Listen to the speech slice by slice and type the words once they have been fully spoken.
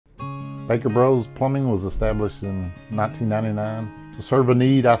Baker Bros Plumbing was established in 1999 to serve a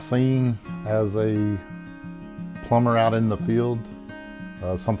need I seen as a plumber out in the field,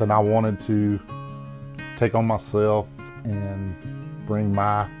 something I wanted to take on myself and bring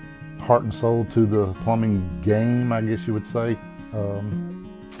my heart and soul to the plumbing game, I guess you would say.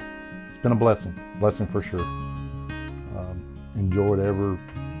 It's been a blessing for sure. Enjoyed every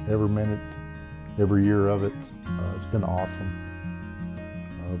minute, every year of it. It's been awesome.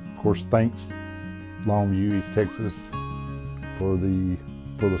 Of course, thanks Longview, East Texas, for the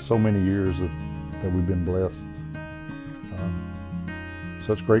so many years that we've been blessed.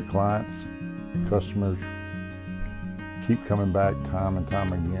 Such great clients, customers keep coming back time and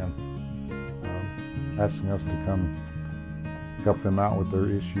time again, asking us to come help them out with their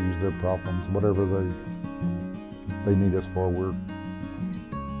issues, their problems, whatever they need us for. We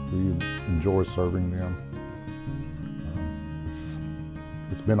enjoy serving them.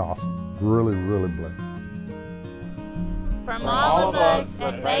 It's been awesome. Really, really blessed. From all of us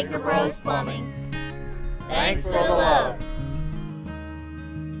at Baker Bros Plumbing, thanks for the love.